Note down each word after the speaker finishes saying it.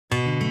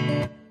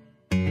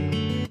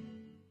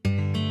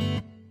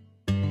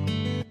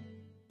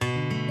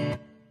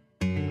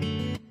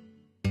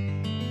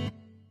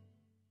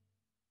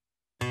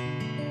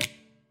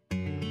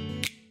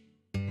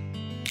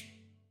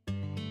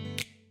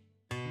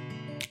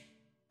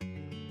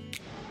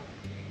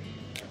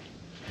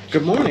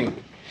Good morning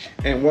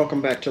and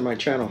welcome back to my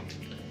channel.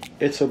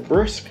 It's a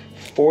brisk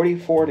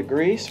 44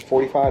 degrees,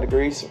 45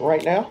 degrees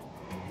right now,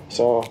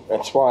 so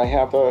that's why I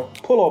have the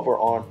pullover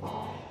on.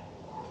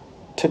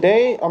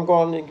 Today I'm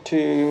going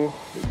to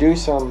do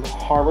some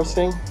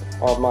harvesting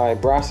of my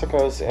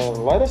brassicas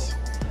and lettuce,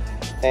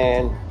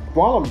 and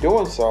while I'm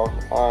doing so,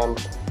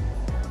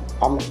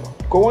 I'm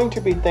going to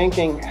be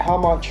thinking how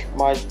much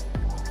my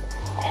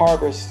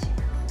harvest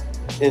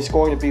is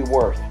going to be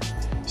worth.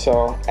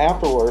 So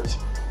afterwards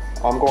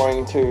I'm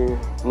going to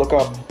look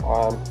up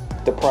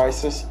the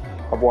prices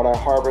of what I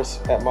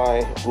harvest at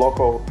my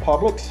local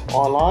Publix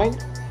online,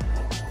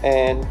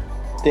 and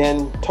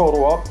then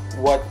total up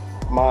what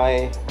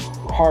my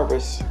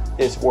harvest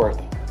is worth.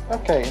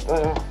 Okay,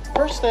 the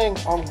first thing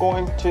I'm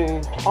going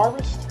to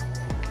harvest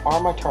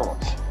are my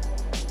turnips.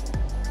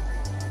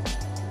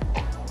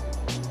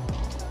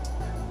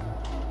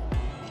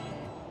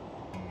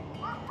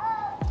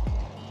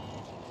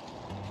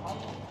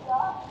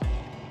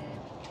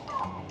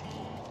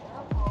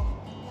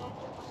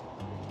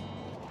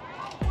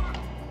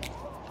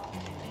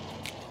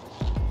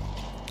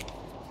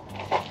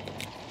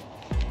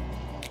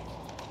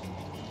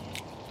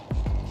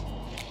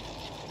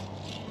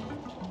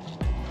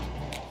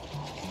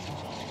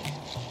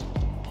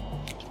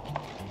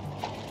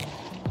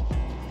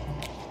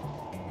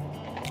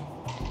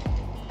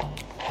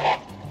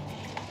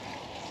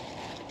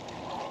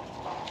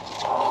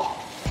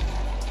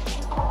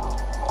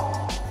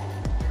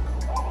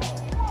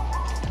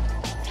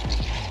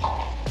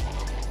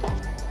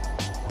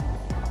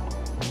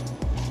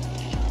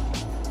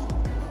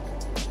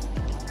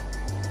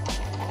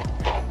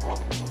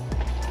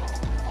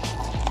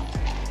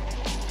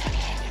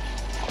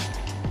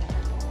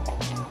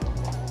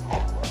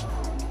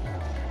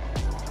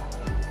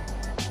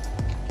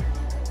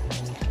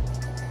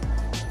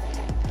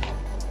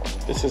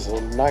 This is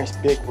a nice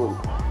big root.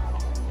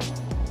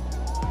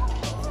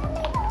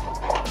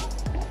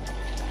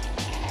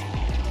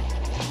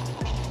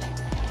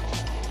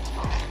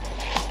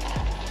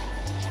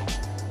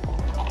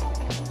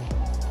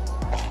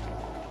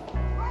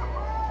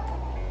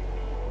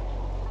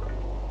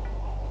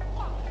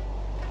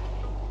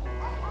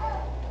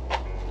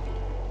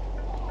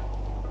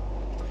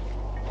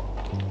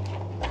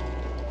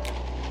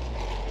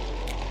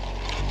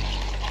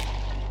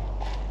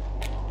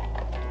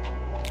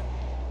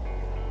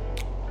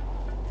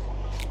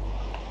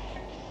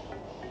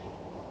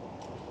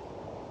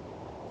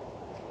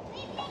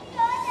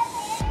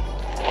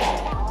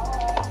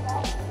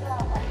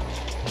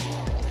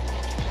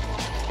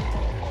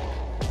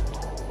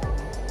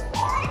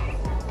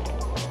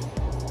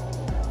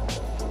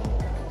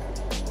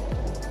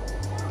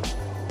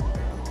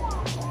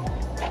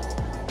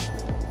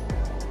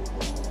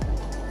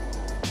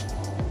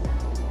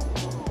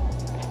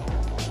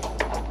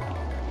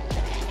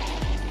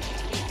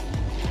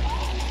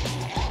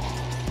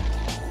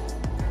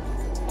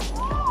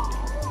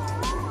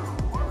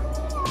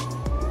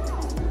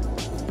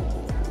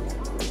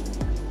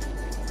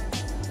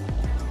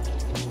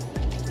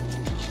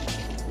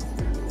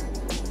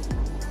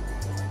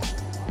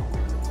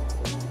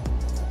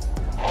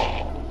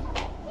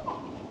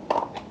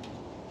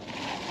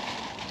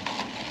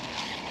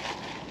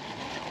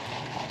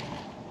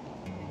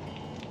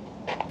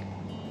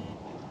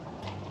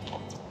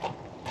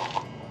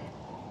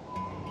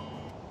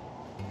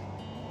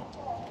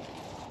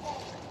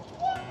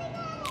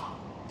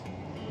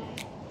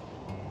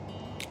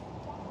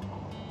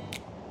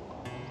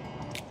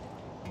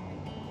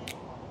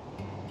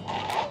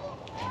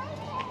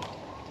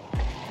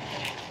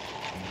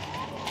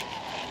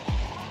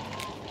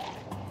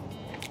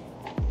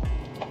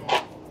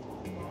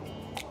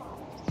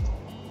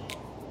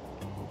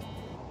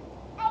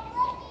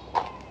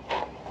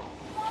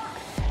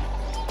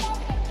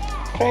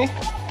 Okay,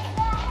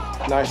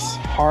 nice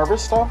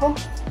harvest of them.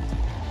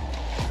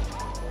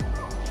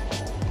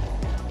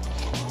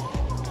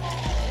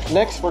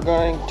 Next, we're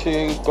going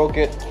to go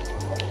get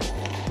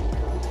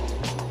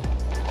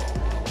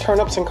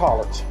turnips and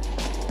collards.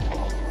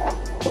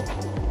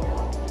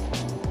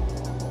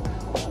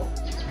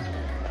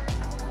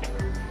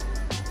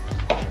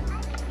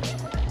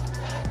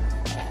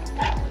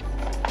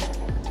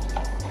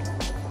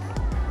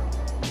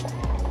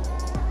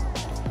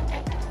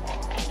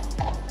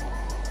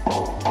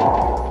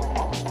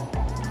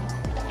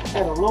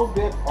 Had a little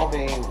bit of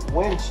a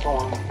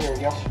windstorm here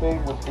yesterday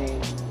with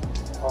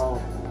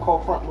the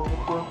cold front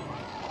moving through,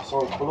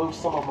 so it blew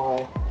some of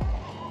my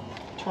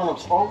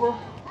turnips over,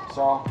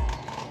 so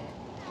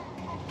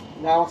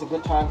now is a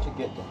good time to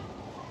get them.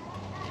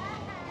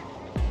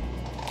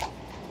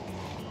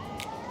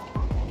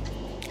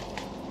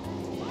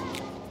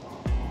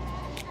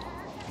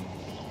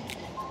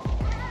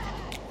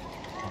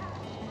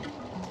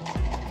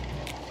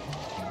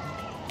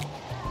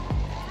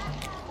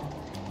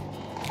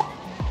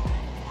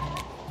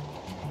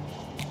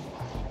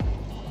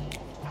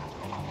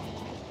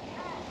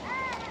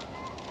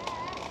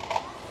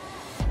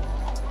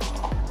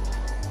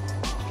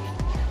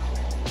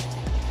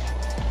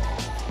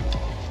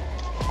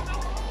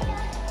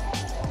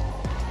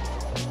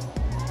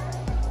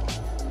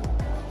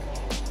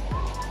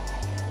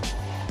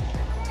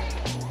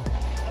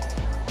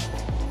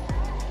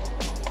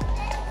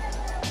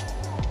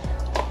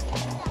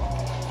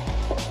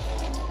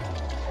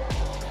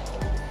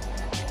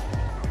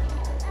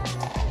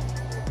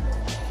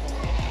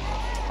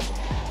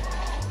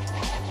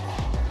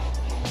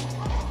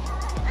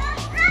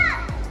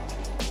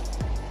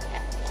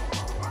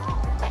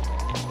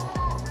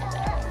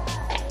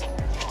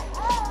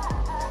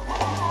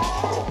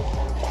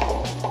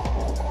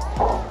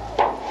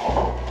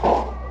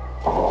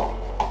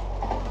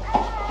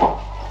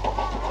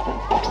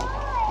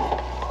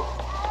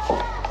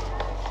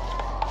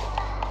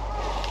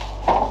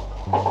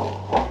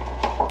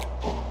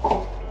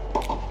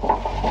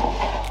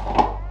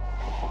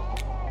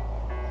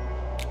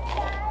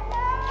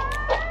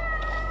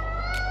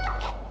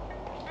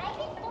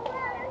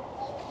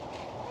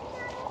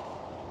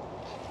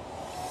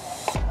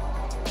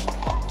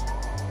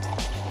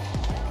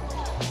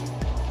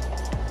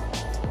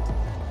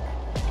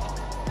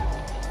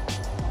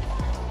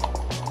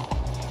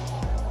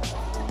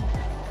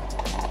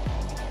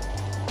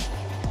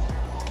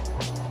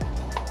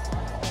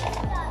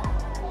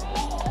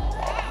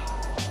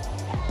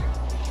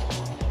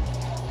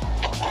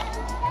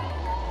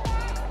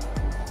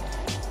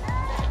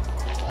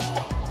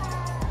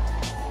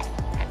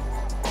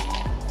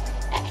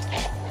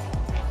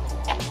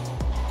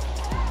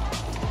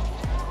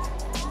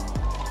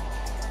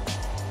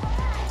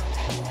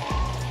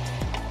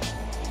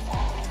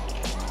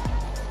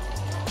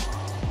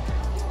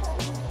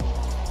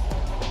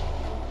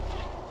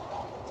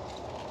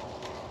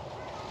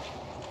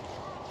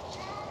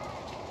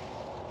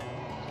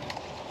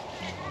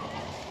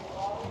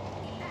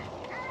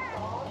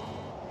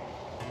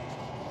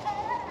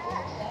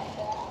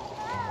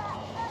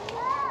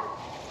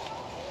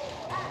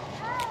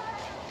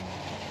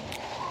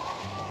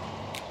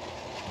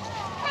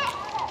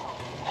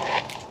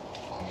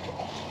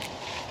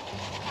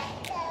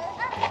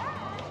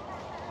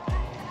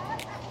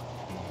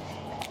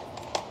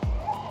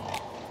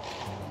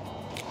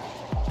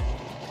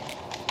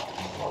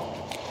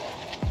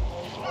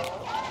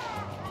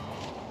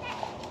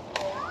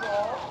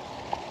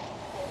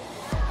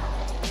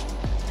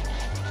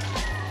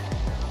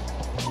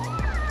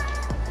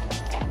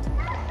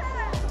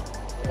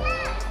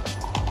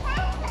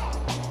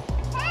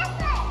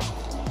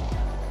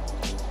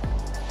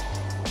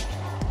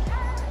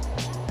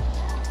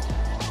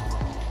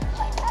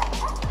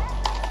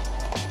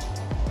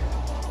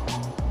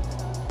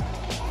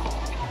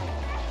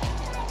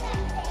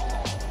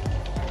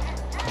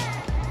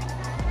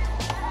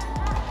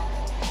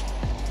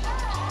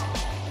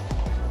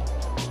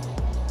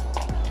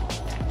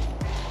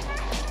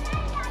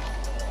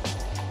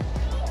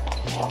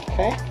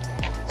 Okay,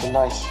 it's a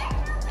nice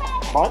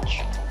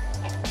bunch.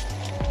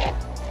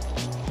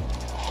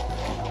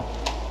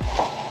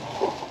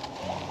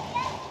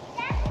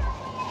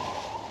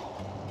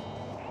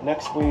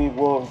 Next we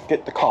will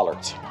get the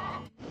collards.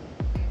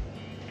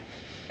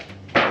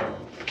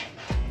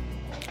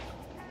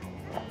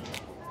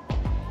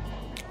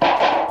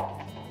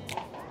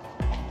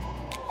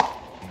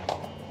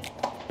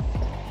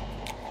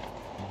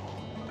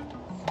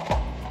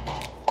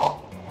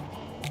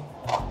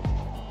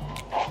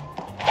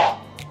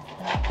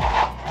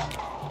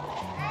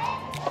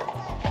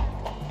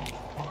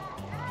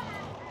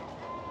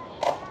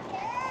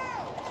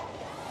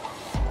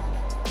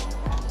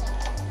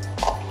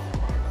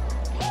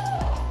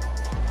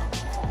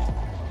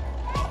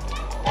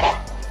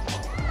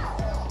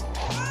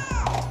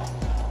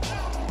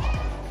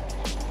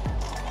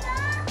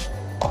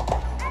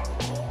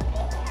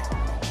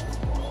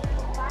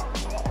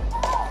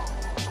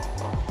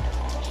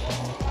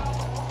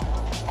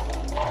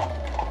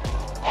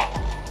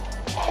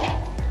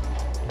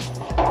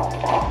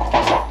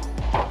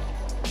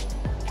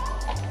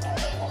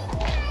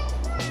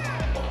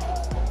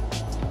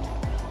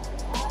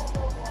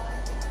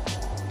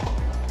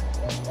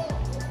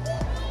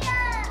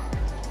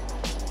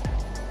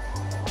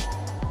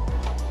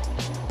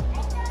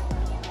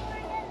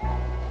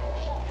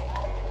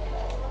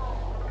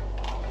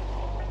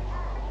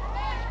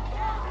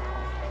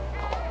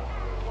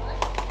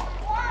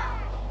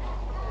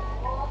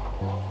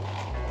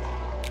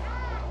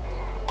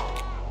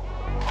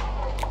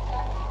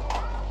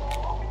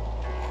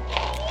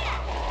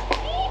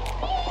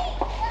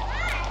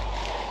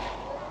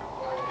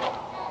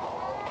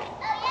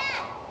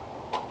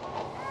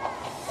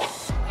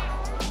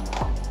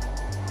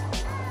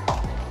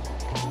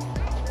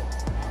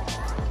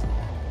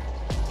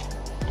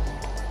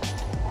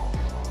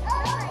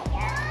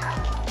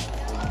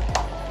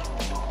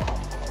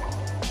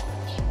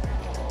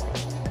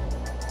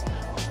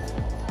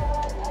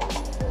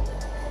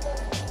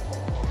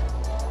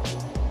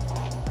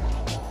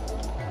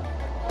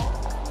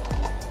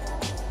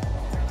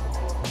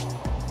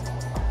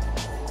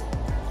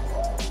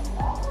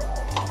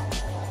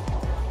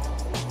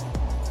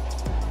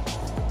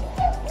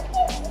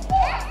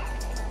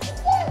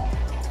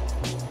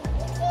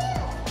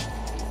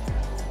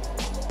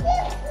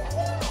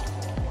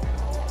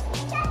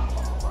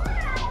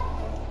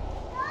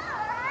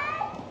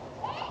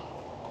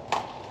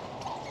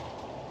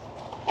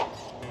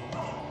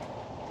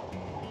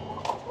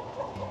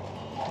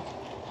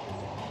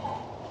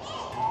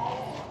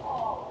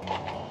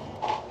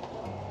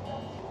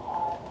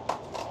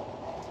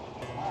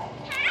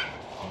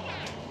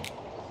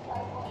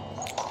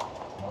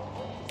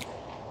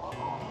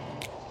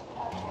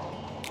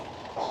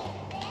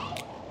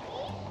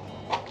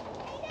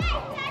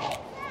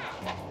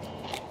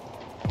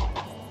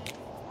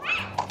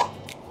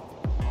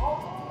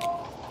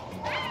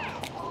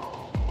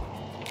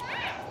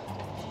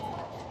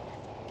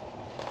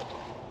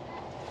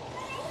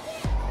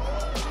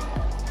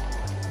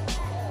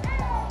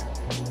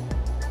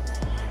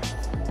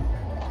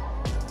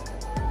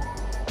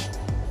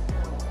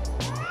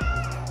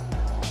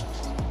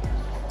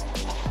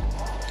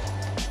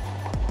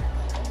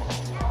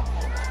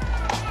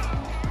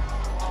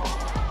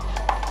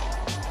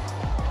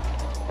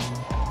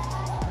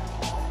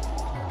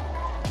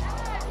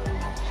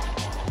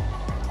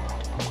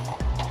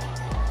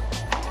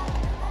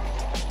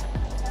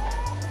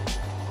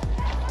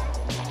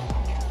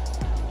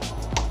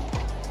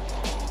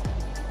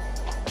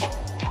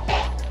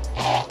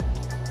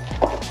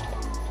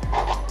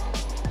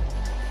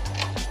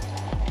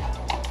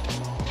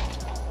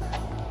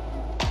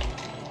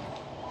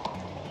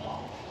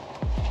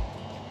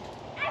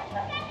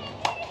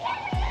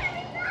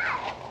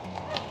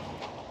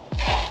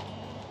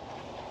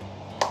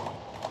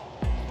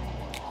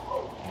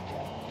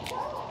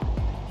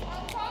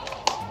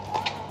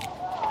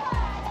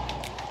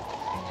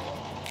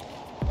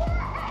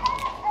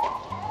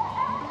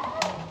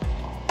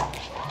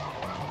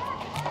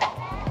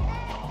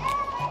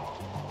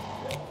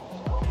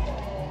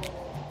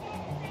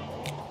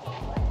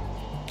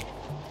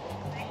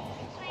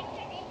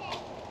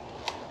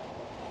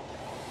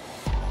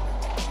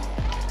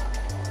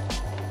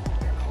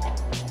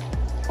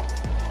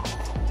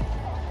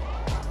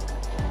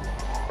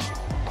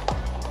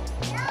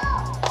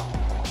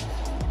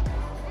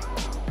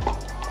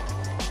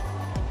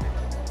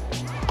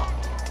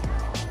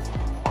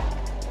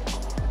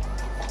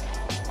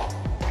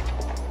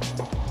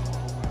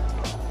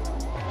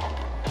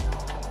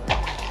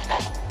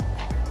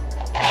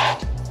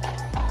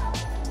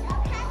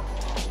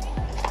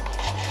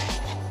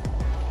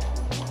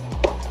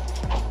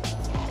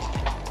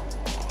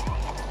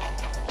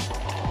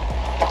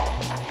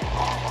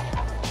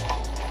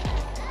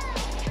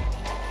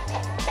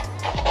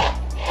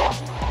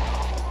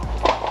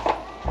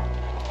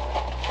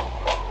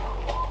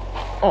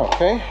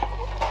 Okay,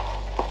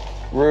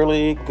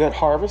 really good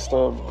harvest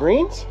of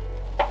greens.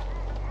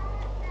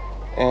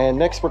 And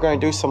next we're going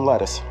to do some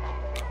lettuce.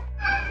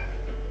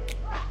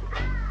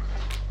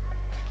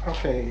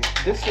 Okay,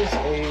 this is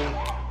a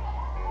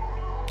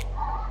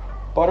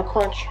butter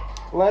crunch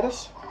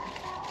lettuce.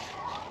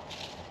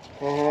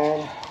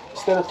 And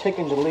instead of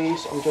taking the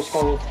leaves, I'm just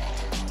going to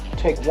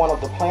take one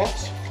of the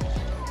plants,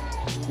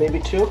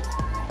 maybe two.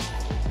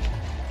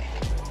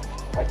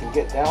 If I can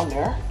get down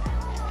there.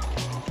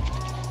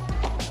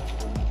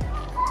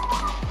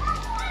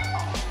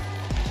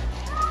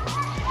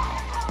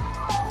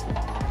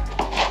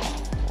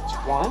 That's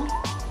one.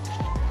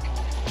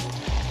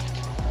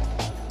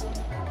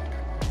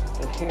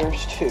 And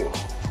here's two.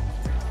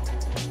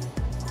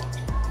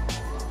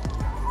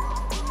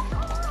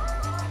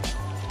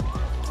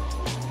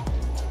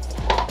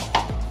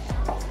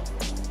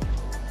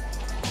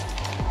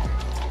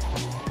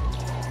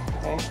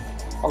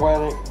 I'm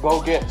going to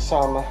go get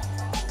some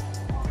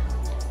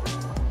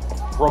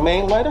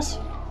romaine lettuce.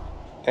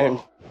 And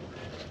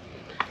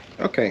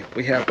okay,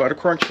 we have butter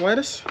crunch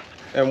lettuce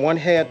and one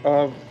head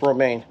of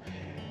romaine.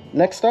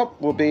 Next up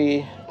will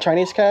be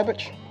Chinese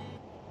cabbage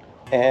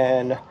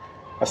and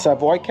a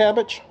Savoy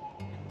cabbage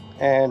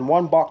and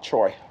one bok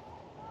choy.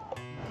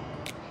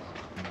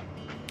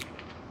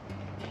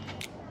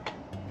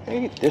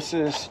 Okay, this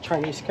is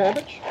Chinese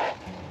cabbage.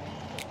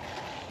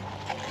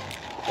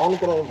 I'm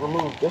going to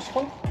remove this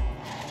one.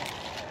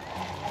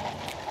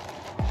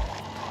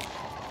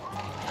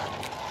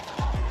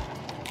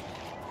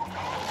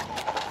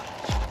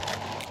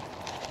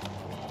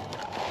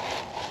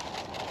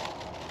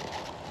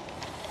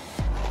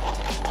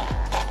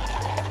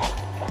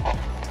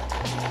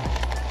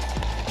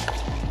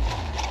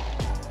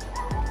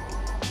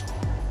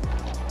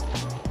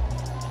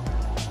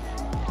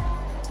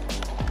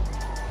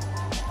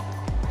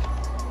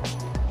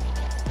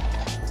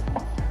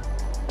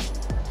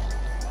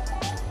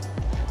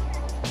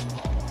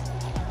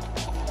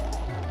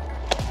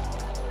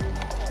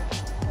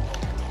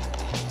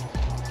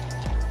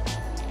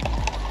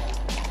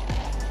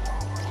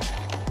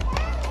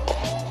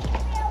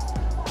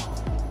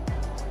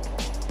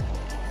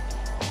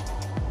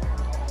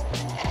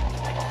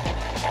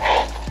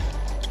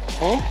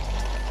 Okay.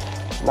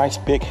 Nice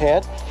big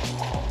head.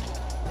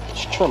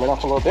 Just trim it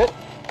up a little bit.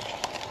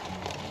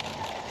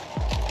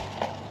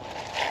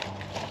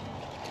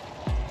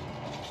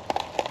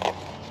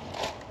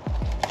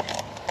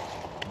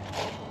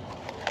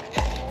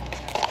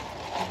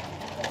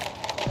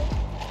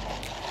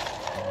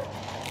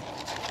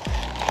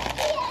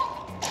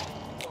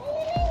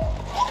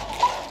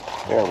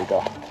 There we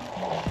go.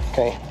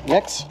 Okay,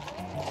 next,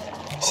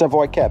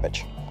 Savoy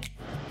cabbage.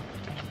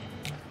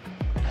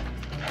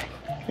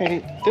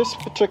 Okay, this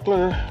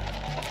particular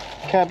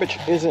cabbage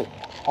isn't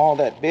all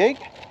that big,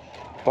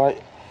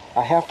 but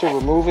I have to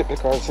remove it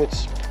because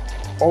it's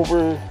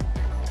over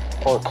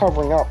or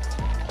covering up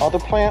other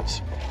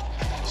plants.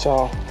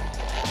 So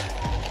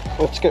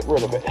let's get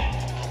rid of it.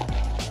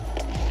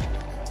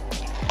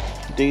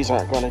 These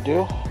aren't going to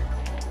do.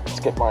 Let's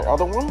get my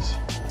other ones.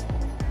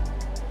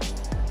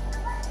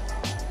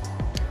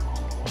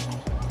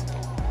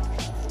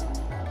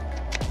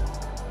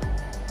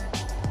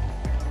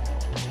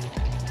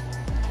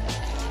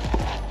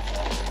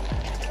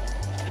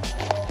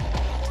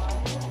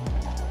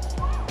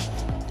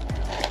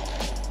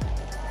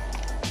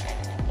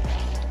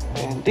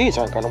 And these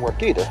aren't going to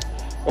work either.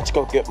 Let's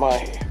go get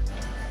my...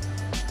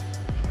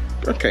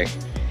 Okay,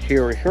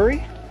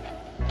 hurry.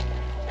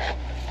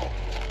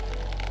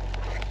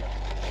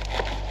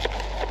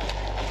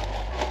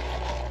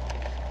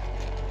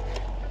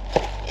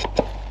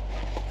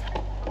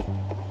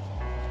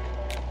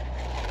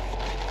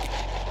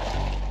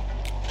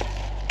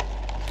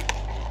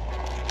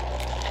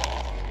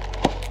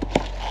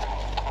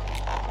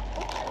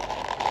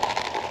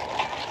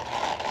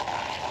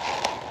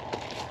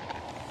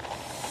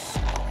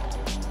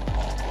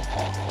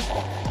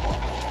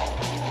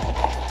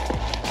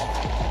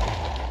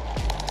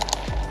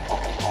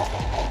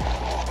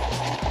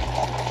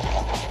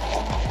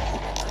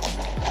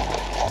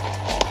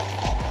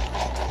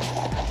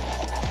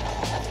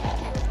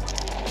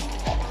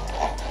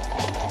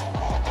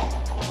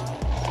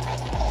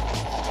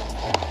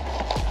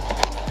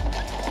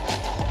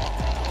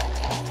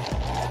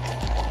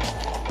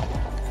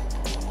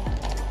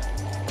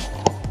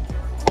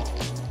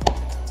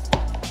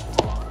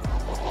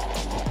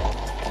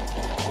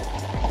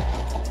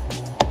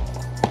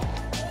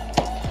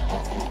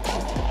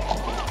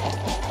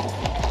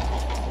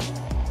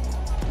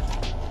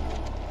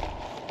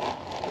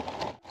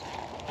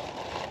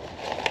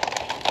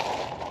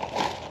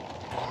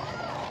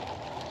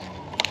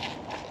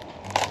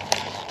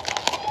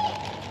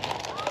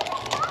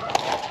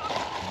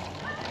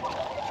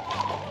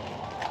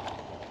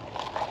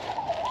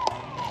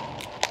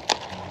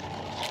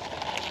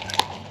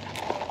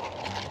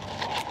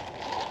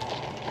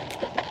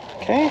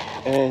 Okay,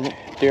 and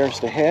there's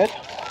the head.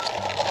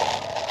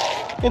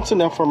 It's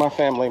enough for my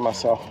family and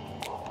myself.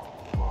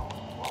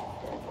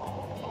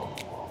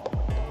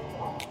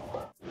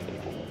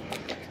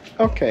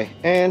 Okay,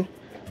 and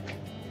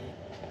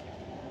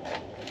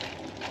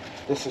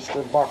this is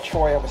the bok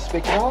choy I was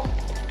speaking of.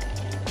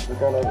 We're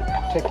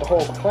gonna take the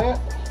whole plant.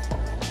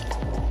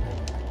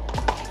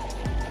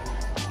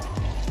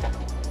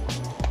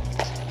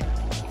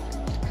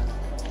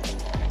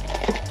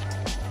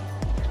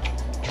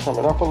 Trim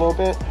it up a little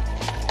bit.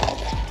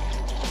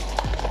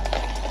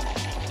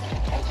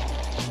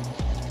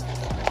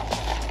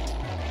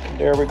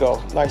 There we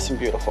go, nice and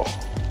beautiful.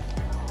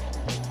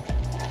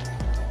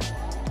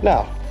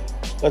 Now,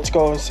 let's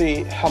go and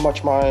see how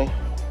much my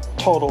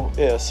total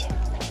is.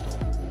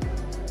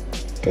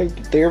 Okay,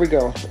 there we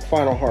go,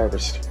 final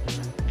harvest.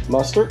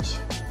 Mustards,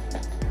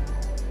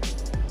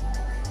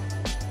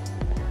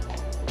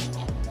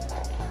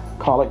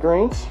 collard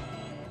greens,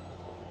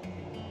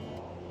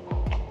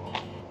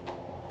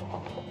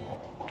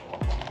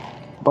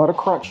 butter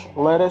crunch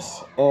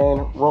lettuce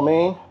and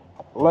romaine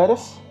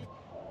lettuce,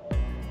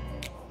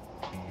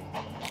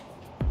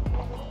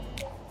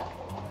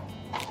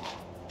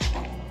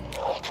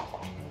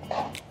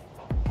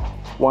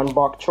 one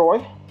bok choy,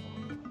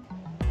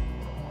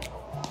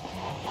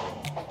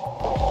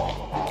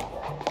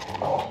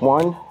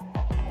 one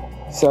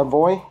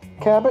Savoy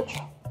cabbage,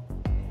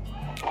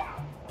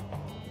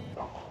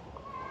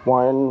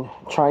 one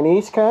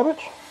Chinese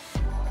cabbage,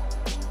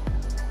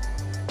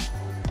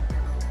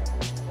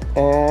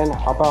 and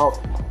about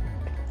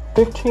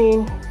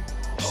 15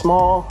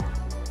 small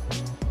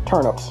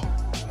turnips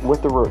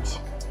with the roots.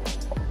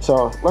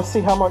 So let's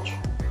see how much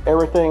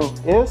everything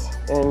is,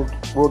 and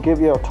we'll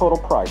give you a total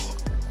price.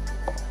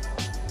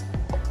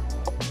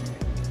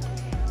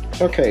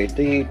 Okay,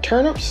 the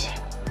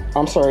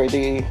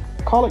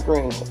collard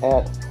greens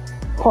at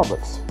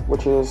Publix,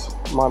 which is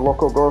my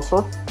local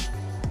grocer.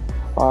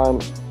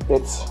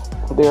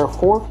 They're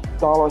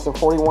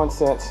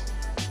 $4.41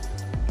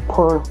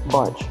 per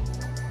bunch,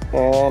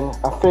 and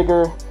I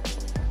figure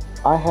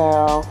I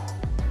have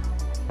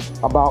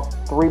about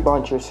 3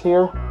 bunches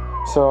here,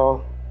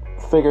 so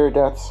figure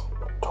that's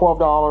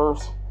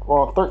 $12,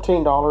 well,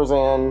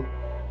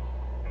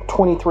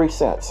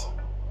 $13.23.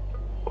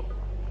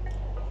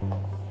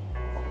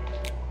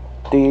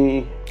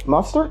 The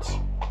mustards,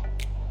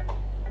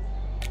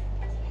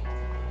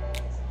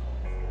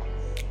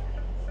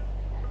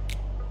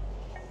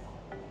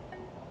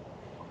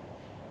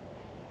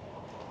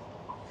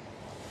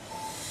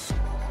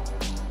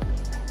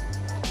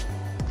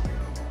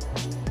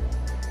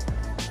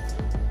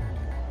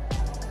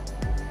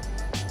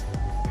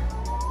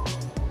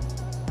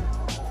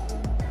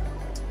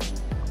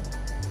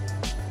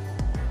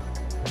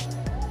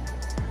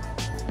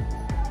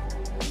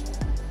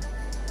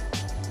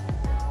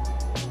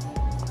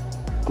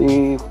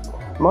 the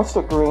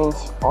mustard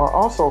greens are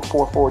also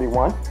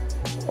 $4.41,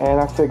 and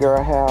I figure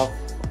I have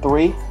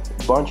 3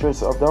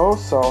 bunches of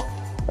those, so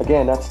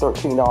again that's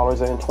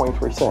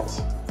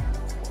 $13.23.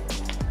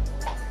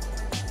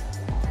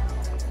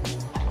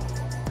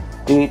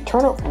 The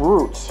turnip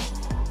roots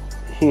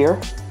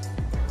here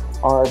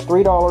are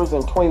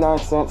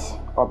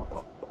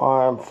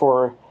 $3.29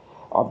 for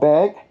a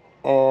bag,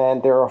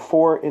 and there are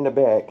 4 in the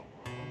bag.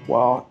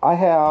 Well, I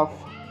have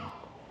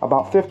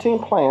about 15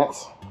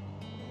 plants,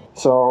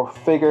 so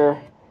figure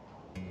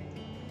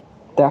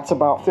that's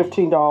about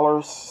 $15,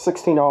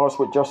 $16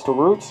 with just the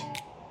roots,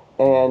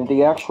 and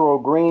the actual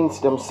greens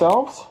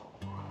themselves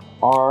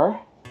are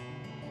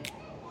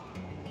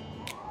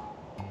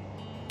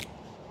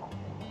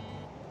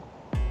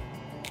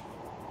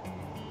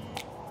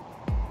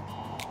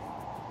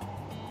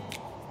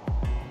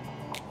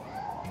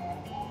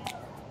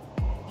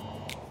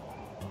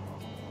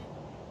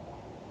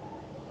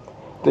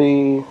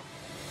the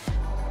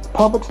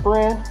Publix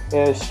brand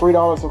is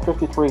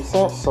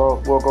 $3.53,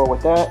 so we'll go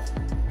with that,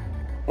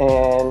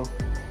 and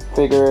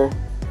figure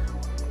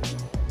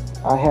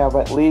I have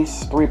at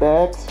least 3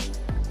 bags,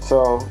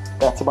 so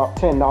that's about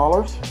 $10.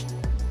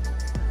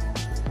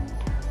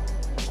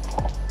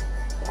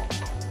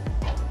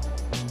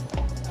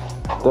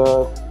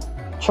 The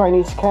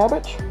Chinese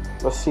cabbage,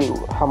 let's see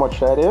how much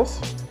that is.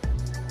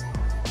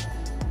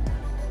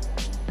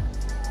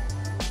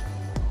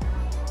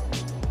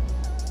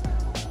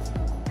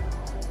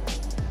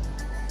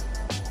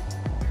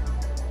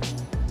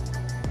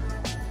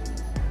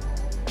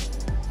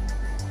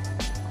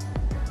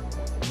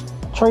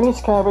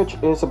 Chinese cabbage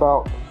is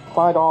about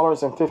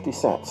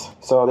 $5.50.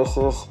 So this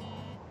is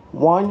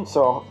 1,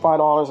 so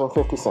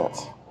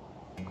 $5.50.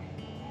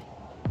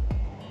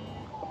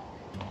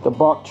 The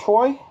bok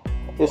choy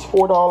is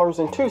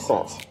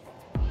 $4.02.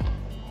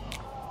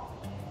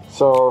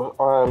 So,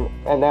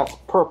 and that's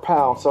per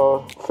pound.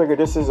 So figure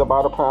this is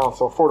about a pound,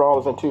 so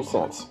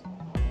 $4.02.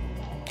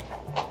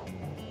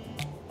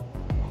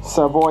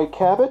 Savoy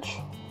cabbage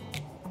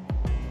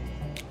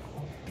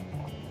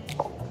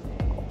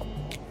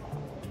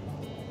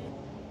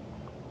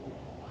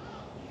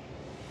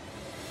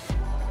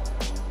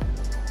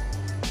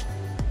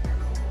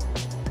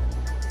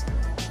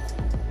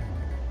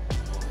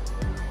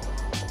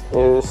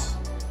is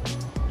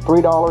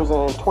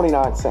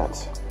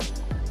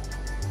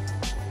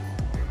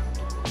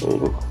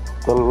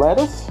 $3.29. The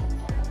lettuce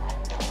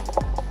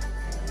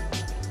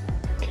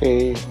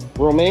Okay,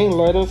 romaine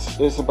lettuce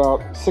is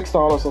about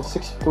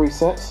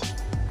 $6.63.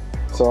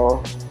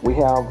 So we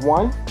have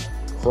one,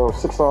 so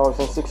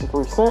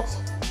 $6.63.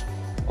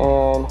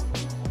 And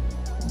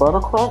butter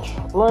crunch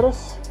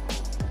lettuce,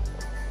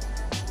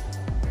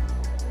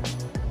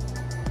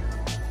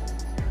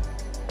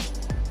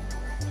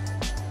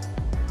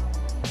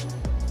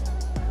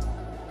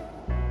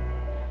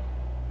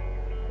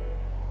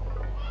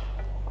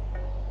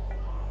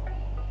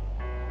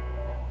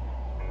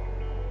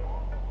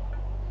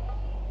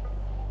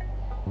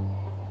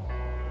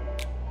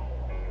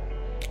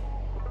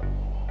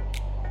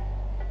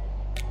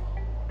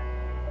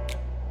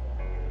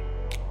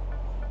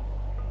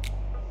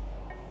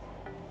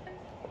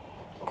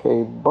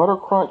 okay, butter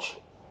crunch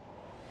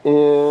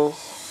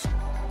is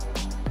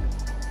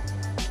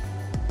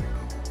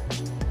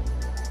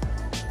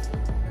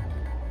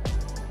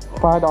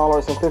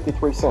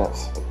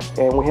 $5.53,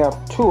 and we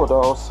have two of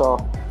those, so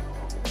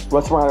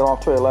let's round it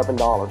off to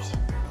 $11.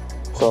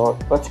 So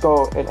let's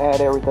go and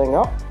add everything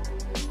up.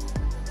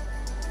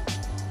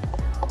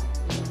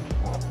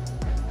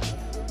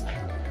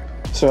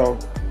 So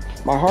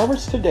my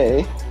harvest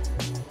today,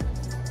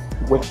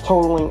 with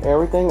totaling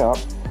everything up,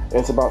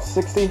 is about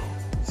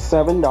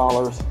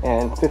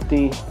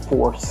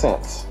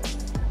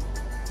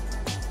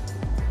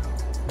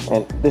 $67.54.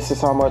 And this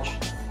is how much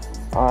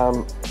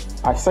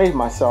I saved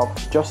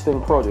myself just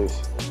in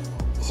produce.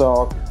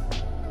 So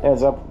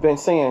as I've been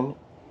saying,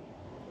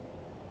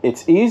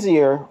 it's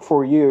easier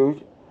for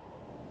you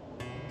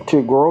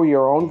to grow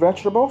your own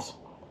vegetables.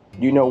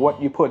 You know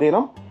what you put in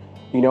them,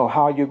 you know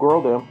how you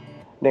grow them,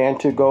 than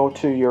to go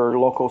to your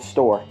local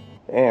store.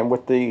 And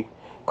with the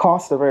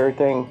cost of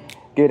everything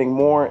getting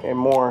more and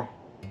more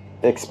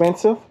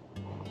expensive,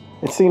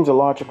 it seems a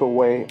logical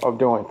way of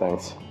doing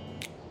things.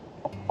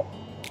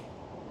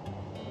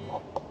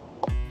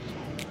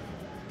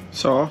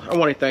 So I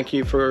want to thank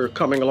you for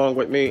coming along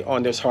with me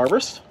on this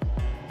harvest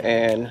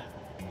and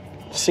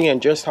seeing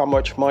just how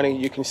much money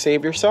you can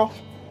save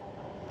yourself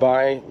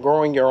by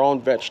growing your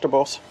own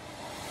vegetables.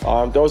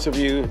 Those of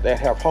you that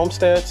have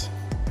homesteads,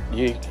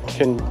 you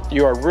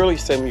are really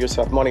saving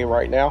yourself money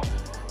right now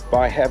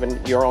by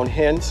having your own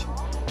hens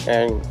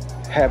and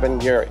having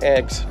your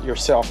eggs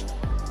yourself.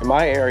 In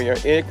my area,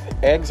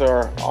 eggs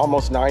are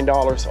almost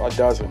 $9 a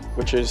dozen,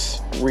 which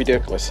is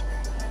ridiculous.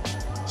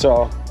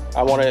 So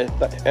I want to,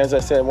 as I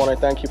said, I want to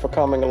thank you for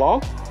coming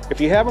along.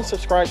 If you haven't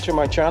subscribed to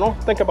my channel,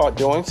 think about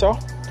doing so.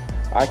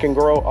 I can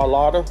grow a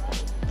lot of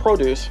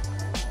produce,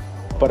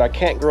 but I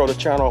can't grow the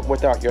channel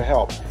without your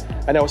help.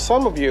 I know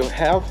some of you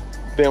have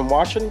been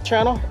watching the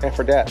channel, and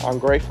for that I'm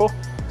grateful.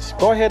 So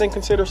go ahead and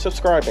consider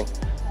subscribing.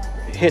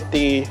 Hit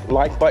the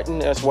like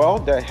button as well.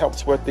 That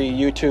helps with the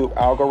YouTube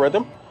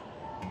algorithm.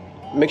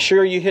 Make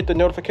sure you hit the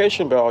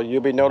notification bell.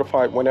 You'll be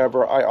notified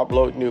whenever I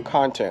upload new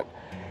content.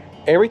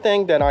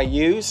 Everything that I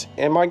use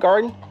in my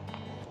garden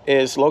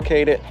is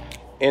located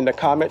in the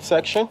comment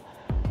section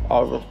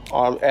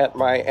at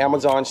my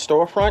Amazon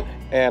storefront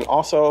and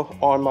also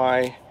on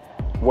my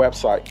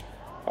website.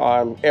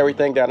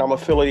 Everything that I'm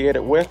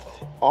affiliated with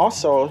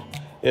also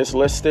is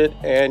listed,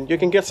 and you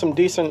can get some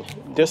decent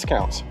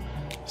discounts.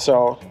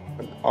 So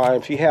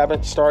if you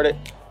haven't started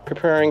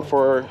preparing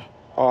for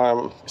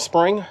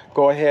spring,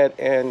 go ahead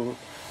and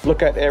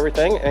look at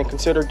everything and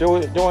consider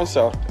doing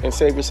so and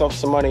save yourself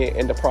some money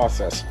in the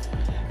process.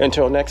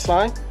 Until next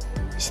time,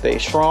 stay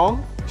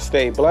strong,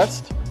 stay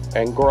blessed,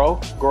 and grow,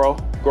 grow,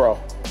 grow.